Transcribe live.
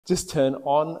just turn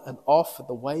on and off at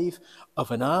the wave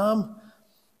of an arm.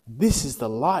 This is the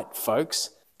light, folks.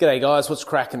 G'day guys, what's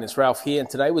cracking? It's Ralph here, and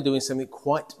today we're doing something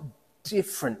quite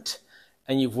different.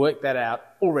 And you've worked that out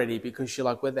already because you're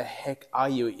like, where the heck are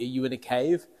you? Are you in a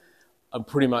cave? I'm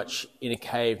pretty much in a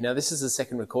cave. Now, this is the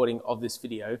second recording of this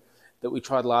video that we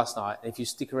tried last night. And if you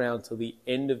stick around till the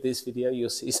end of this video, you'll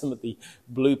see some of the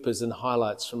bloopers and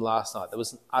highlights from last night. There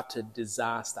was an utter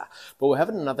disaster. But we're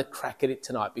having another crack at it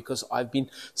tonight because I've been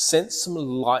sent some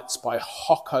lights by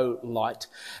Hokolite,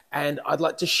 and I'd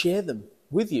like to share them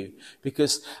with you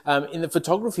because in the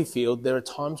photography field, there are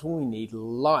times when we need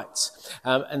lights.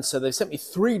 And so they've sent me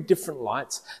 3 different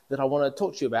lights that I want to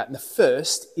talk to you about. And the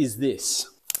first is this.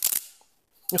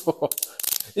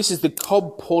 This is the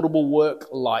Cobb portable work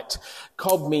light.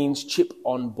 Cobb means chip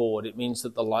on board. It means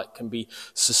that the light can be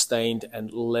sustained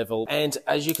and level. And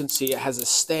as you can see, it has a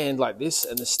stand like this,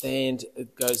 and the stand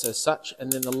goes as such.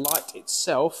 And then the light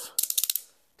itself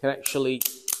can actually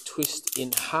twist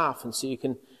in half. And so you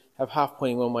can have half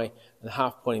pointing one way and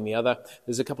half pointing the other.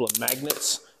 There's a couple of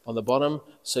magnets on the bottom,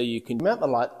 so you can mount the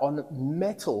light on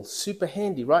metal. Super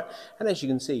handy, right? And as you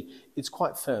can see, it's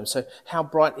quite firm. So how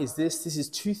bright is this? This is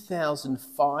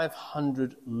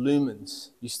 2,500 lumens.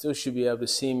 You still should be able to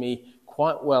see me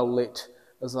quite well lit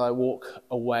as I walk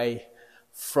away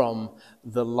from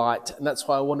the light. And that's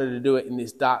why I wanted to do it in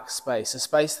this dark space, a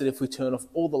space that if we turn off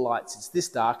all the lights, it's this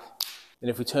dark.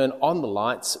 And if we turn on the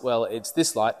lights, well, it's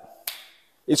this light.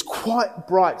 It's quite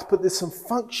bright, but there's some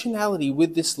functionality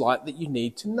with this light that you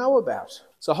need to know about.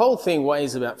 So the whole thing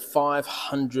weighs about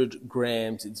 500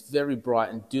 grams. It's very bright,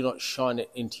 and do not shine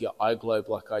it into your eye globe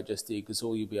like I just did, because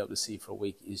all you'll be able to see for a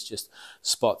week is just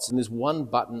spots. And there's one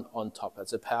button on top.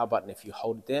 That's a power button. If you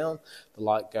hold it down, the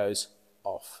light goes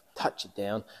off. Touch it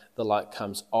down, the light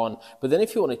comes on. But then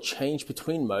if you want to change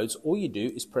between modes, all you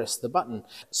do is press the button.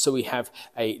 So we have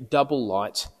a double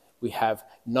light. We have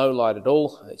no light at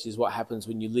all, which is what happens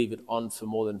when you leave it on for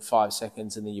more than 5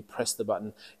 seconds and then you press the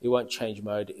button. It won't change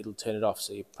mode, it'll turn it off.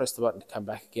 So you press the button to come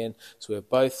back again. So we have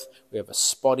both. We have a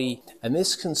spotty, and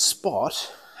this can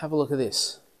spot, have a look at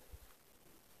this.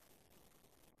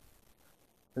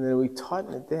 And then we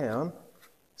tighten it down,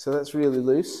 so that's really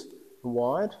loose and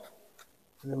wide.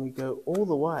 And then we go all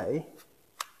the way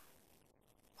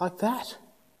like that.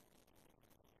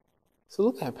 So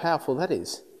look how powerful that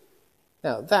is.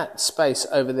 Now, that space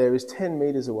over there is 10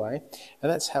 meters away,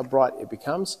 and that's how bright it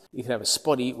becomes. You can have a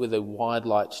spotty with a wide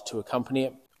light to accompany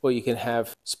it, or you can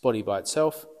have spotty by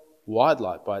itself, wide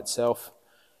light by itself.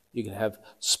 You can have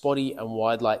spotty and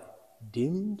wide light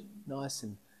dimmed, nice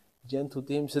and gentle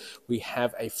dim. So we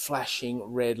have a flashing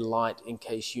red light in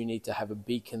case you need to have a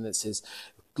beacon that says,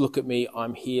 look at me,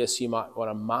 I'm here. So you might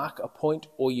want to mark a point,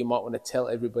 or you might want to tell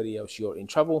everybody else you're in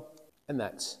trouble, and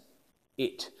that's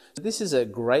it. This is a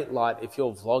great light if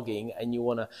you're vlogging and you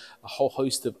want a whole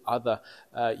host of other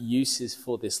uses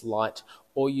for this light,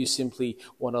 or you simply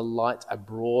want to light a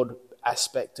broad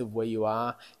aspect of where you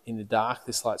are in the dark.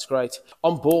 This light's great.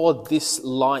 On board, this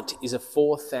light is a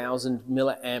 4,000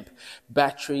 milliamp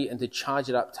battery, and to charge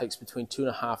it up takes between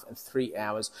 2.5 and 3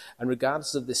 hours. And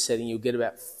regardless of the setting, you'll get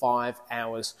about 5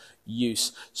 hours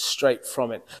use straight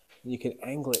from it. And you can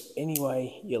angle it any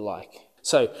way you like.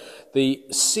 So the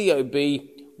COB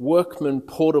Workman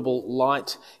portable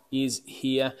light is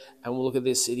here, and we'll look at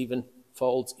this. It even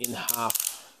folds in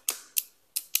half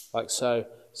like so.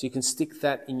 So you can stick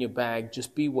that in your bag.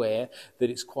 Just beware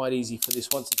that it's quite easy for this,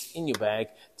 once it's in your bag,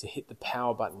 to hit the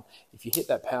power button. If you hit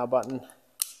that power button,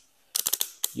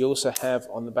 you also have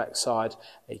on the back side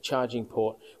a charging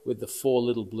port with the 4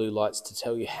 little blue lights to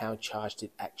tell you how charged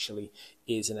it actually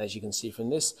is. And as you can see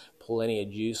from this, plenty of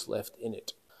juice left in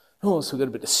it. Oh, so we've got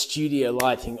a bit of studio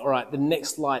lighting. All right, the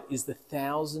next light is the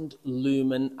 1,000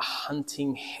 lumen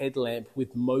hunting headlamp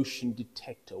with motion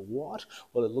detector. What?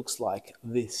 Well, it looks like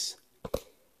this.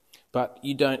 But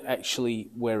you don't actually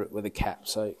wear it with a cap.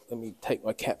 So let me take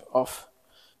my cap off,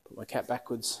 put my cap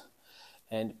backwards,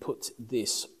 and put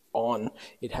this on.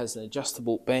 It has an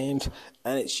adjustable band,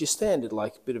 and it's your standard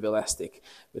like bit of elastic.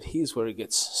 But here's where it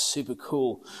gets super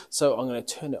cool. So I'm going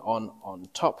to turn it on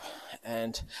top,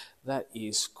 and that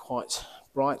is quite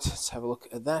bright. Let's have a look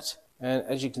at that. And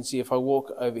as you can see, if I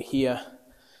walk over here,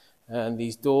 and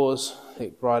these doors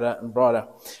get brighter and brighter.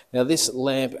 Now this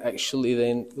lamp actually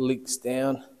then leaks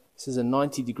down. This is a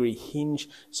 90-degree hinge,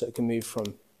 so it can move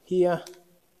from here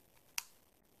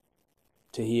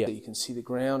to here. You can see the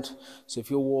ground. So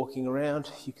if you're walking around,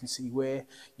 you can see where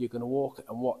you're going to walk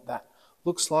and what that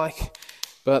looks like.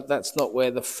 But that's not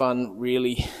where the fun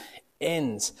really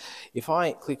ends. If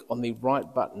I click on the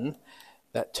right button,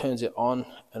 that turns it on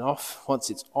and off. Once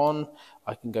it's on,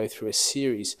 I can go through a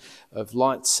series of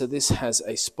lights. So this has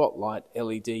a spotlight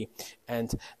LED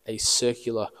and a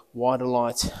circular wider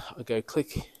light. I go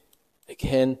click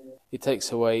again, it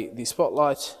takes away the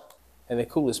spotlight, and the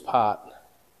coolest part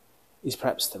is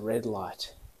perhaps the red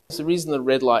light. The reason the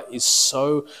red light is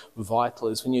so vital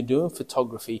is when you're doing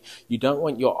photography, you don't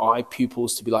want your eye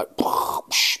pupils to be like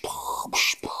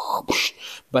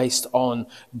based on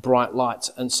bright lights.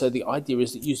 And so the idea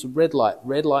is that you use red light.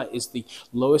 Red light is the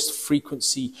lowest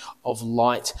frequency of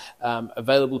light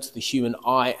available to the human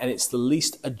eye, and it's the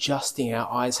least adjusting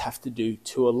our eyes have to do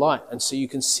to a light. And so you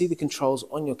can see the controls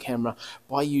on your camera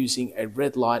by using a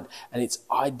red light, and it's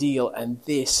ideal. And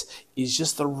this is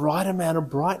just the right amount of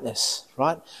brightness,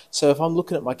 right? So if I'm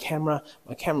looking at my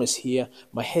camera's here,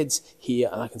 my head's here,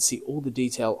 and I can see all the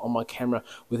detail on my camera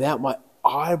without my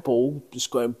eyeball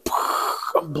just going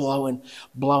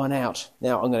blowing out.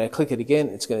 Now I'm going to click it again,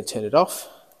 it's going to turn it off,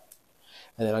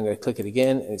 and then I'm going to click it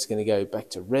again and it's going to go back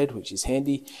to red, which is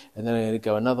handy, and then I'm going to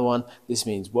go another one. This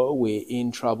means, whoa, we're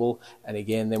in trouble. And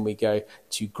again, then we go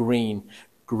to green.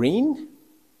 Green?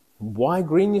 Why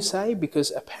green, you say?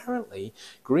 Because apparently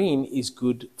green is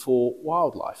good for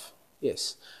wildlife.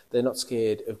 Yes, they're not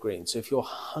scared of green. So if you're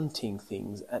hunting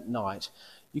things at night,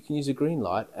 you can use a green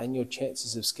light and your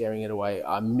chances of scaring it away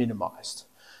are minimized.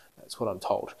 That's what I'm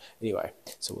told. Anyway,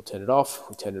 so we'll turn it off,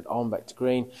 we'll turn it on back to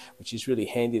green, which is really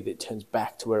handy that it turns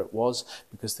back to where it was,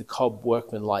 because the Cobb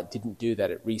Workman light didn't do that.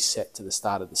 It reset to the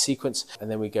start of the sequence, and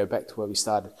then we go back to where we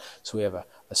started. So we have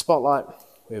a spotlight,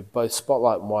 we have both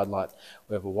spotlight and wide light,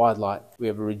 we have a wide light, we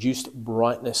have a reduced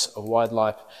brightness of wide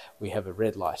light, we have a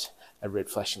red light, a red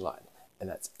flashing light, and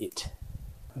that's it.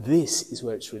 This is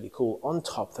where it's really cool. On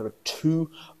top, there are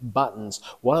two buttons.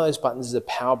 One of those buttons is a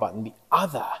power button, the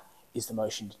other is the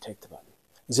motion detector button.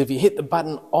 So if you hit the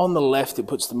button on the left, it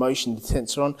puts the motion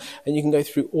detector on, and you can go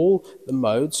through all the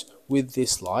modes with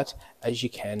this light as you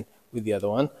can with the other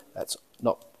one. That's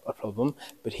not a problem,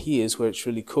 but here's where it's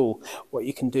really cool. What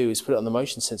you can do is put it on the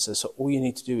motion sensor, so all you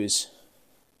need to do is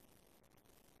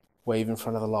wave in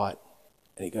front of the light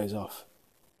and it goes off.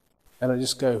 And I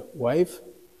just go wave.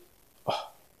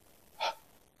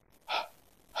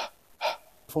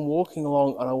 If I'm walking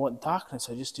along and I want darkness,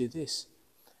 I just do this.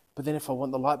 But then if I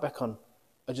want the light back on,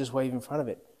 I just wave in front of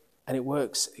it. And it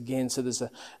works again. So there's a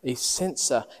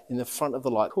sensor in the front of the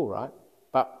light. Cool, right?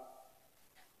 But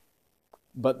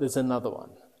there's another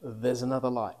one. There's another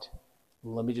light.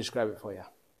 Let me just grab it for you.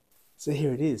 So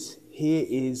here it is. Here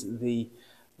is the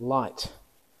light.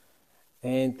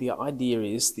 And the idea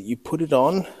is that you put it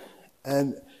on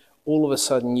and all of a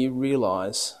sudden you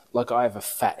realize, like I have a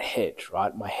fat head,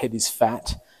 right? My head is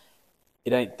fat.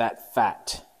 It ain't that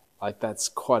fat. Like that's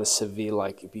quite a severe,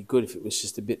 like it'd be good if it was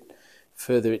just a bit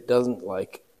further. It doesn't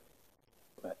like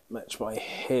match my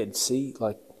head, see?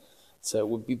 Like, so it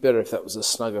would be better if that was a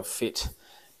snugger fit,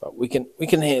 but we can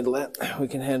handle that. We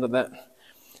can handle that.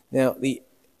 Now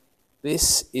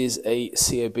this is a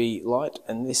COB light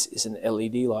and this is an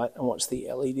LED light. And watch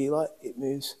the LED light. It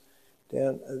moves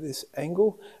down at this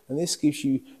angle, and this gives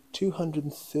you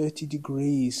 230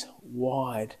 degrees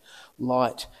wide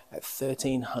light at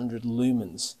 1300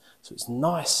 lumens. So it's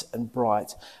nice and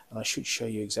bright, and I should show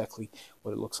you exactly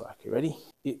what it looks like. You ready?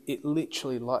 It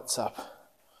literally lights up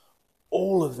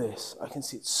all of this. I can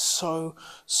see it so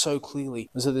clearly.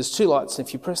 And so there's two lights, and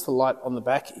if you press the light on the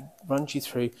back, it runs you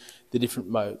through the different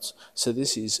modes. So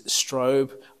this is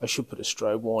strobe. I should put a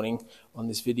strobe warning on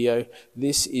this video.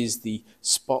 This is the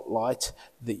spotlight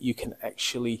that you can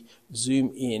actually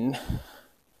zoom in.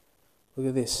 Look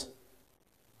at this.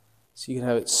 So you can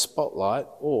have it spotlight,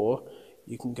 or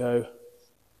you can go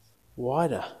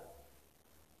wider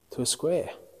to a square.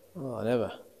 Oh,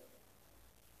 never.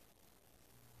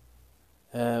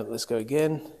 Let's go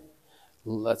again.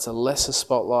 That's a lesser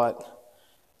spotlight.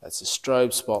 That's a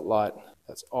strobe spotlight.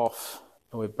 That's off.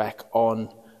 And we're back on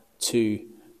to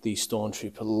the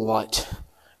Stormtrooper light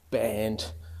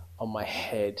band on my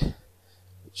head,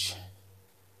 which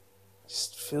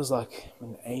just feels like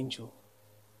I'm an angel.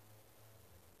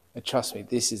 And trust me,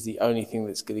 this is the only thing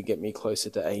that's going to get me closer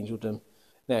to angeldom.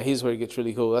 Now here's where it gets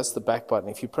really cool. That's the back button.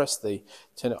 If you press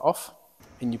turn it off,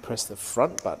 and you press the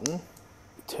front button,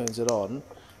 it turns it on,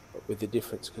 but with the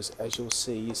difference, because as you'll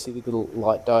see, you see the little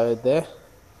light diode there?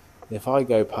 And if I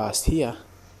go past here,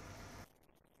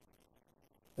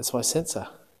 that's my sensor.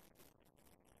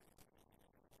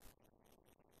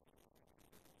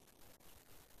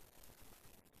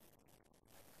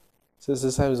 So it's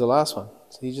the same as the last one.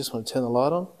 So you just want to turn the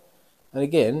light on. And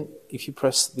again, if you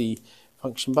press the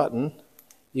function button,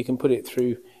 you can put it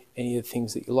through any of the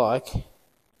things that you like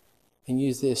and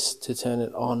use this to turn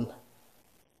it on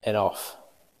and off.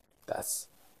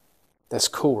 That's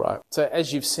cool, right? So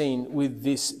as you've seen with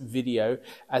this video,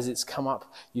 as it's come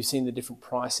up, you've seen the different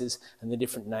prices and the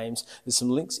different names. There's some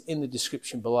links in the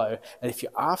description below. And if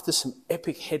you're after some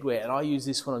epic headwear, and I use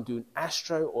this when I'm doing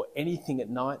astro or anything at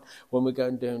night, when we're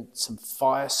going doing some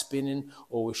fire spinning,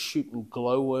 or we're shooting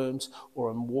glowworms, or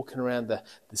I'm walking around the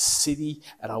city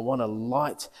and I want a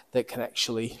light that can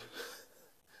actually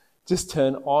just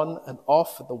turn on and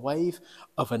off at the wave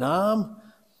of an arm.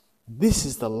 This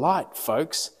is the light,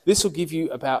 folks. This will give you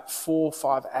about 4 or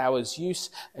 5 hours use.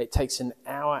 It takes an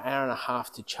hour and a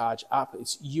half to charge up.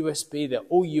 It's USB. They're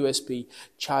all USB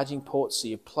charging ports, so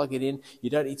you plug it in. You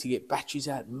don't need to get batteries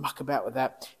out and muck about with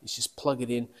that. It's just plug it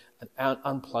in and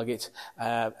unplug it.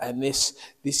 And this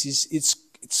is it's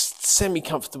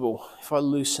semi-comfortable. If I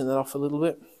loosen it off a little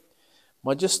bit,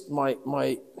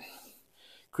 my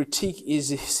critique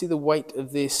is, you see the weight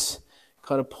of this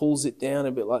kind of pulls it down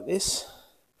a bit like this.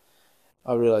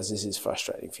 I realise this is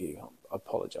frustrating for you. I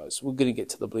apologise. We're going to get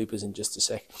to the bloopers in just a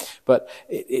sec. But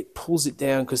it pulls it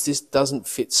down because this doesn't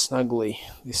fit snugly.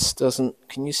 This doesn't...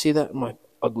 Can you see that? My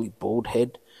ugly bald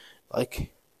head?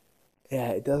 Like, yeah,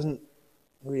 it doesn't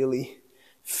really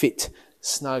fit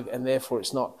snug, and therefore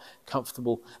it's not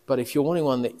comfortable. But if you're wanting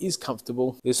one that is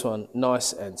comfortable, this one,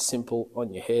 nice and simple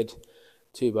on your head.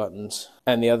 2 buttons.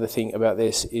 And the other thing about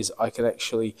this is I can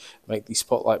actually make the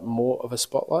spotlight more of a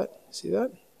spotlight. See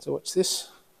that? So watch this.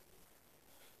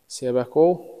 See our back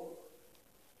wall?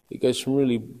 It goes from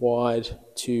really wide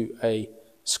to a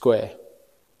square.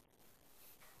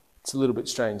 It's a little bit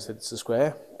strange that it's a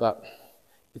square, but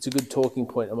it's a good talking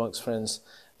point amongst friends,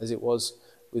 as it was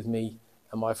with me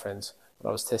and my friends when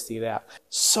I was testing it out.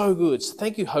 So good. So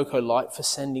thank you, Hokolite, for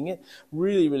sending it.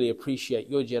 Really, really appreciate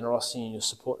your generosity and your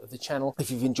support of the channel.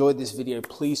 If you've enjoyed this video,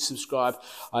 please subscribe.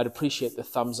 I'd appreciate the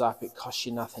thumbs up. It costs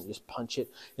you nothing. Just punch it.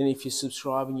 And if you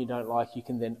subscribe and you don't like, you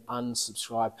can then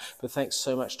unsubscribe. But thanks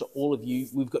so much to all of you.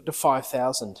 We've got to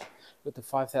 5,000. With the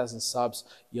 5,000 subs,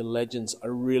 you're legends. I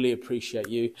really appreciate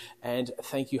you. And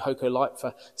thank you, Hokolite,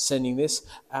 for sending this.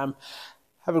 Have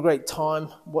a great time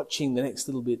watching the next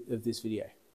little bit of this video.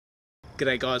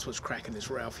 G'day guys, what's cracking?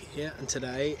 It's Ralph here, and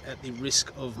today, at the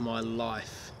risk of my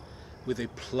life, with a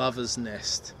plover's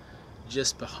nest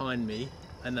just behind me,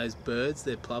 and those birds,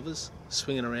 they're plovers,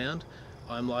 swinging around,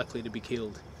 I'm likely to be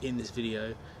killed in this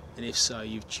video, and if so,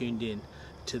 you've tuned in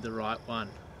to the right one,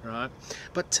 right?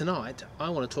 But tonight, I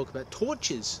want to talk about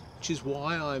torches, which is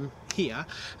why I'm here,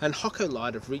 and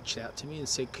Hokolite have reached out to me and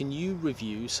said, can you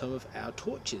review some of our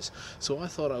torches? So I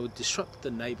thought I would disrupt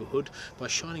the neighborhood by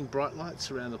shining bright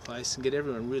lights around the place and get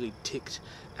everyone really ticked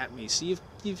at me. So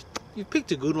you've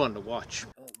picked a good one to watch.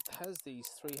 It has the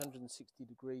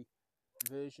 360-degree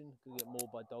version. Gonna get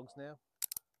mauled by dogs now.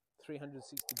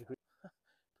 360 degree.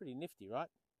 Pretty nifty, right?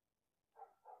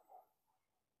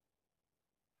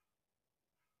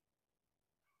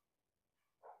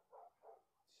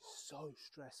 So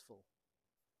stressful.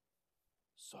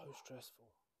 So stressful.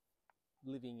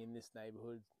 Living in this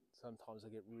neighborhood, sometimes I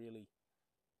get really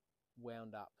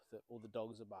wound up that all the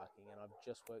dogs are barking, and I've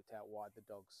just worked out why the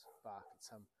dogs bark.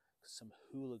 It's some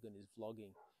hooligan is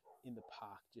vlogging in the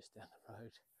park just down the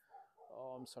road.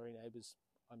 Oh, I'm sorry, neighbors.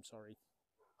 I'm sorry.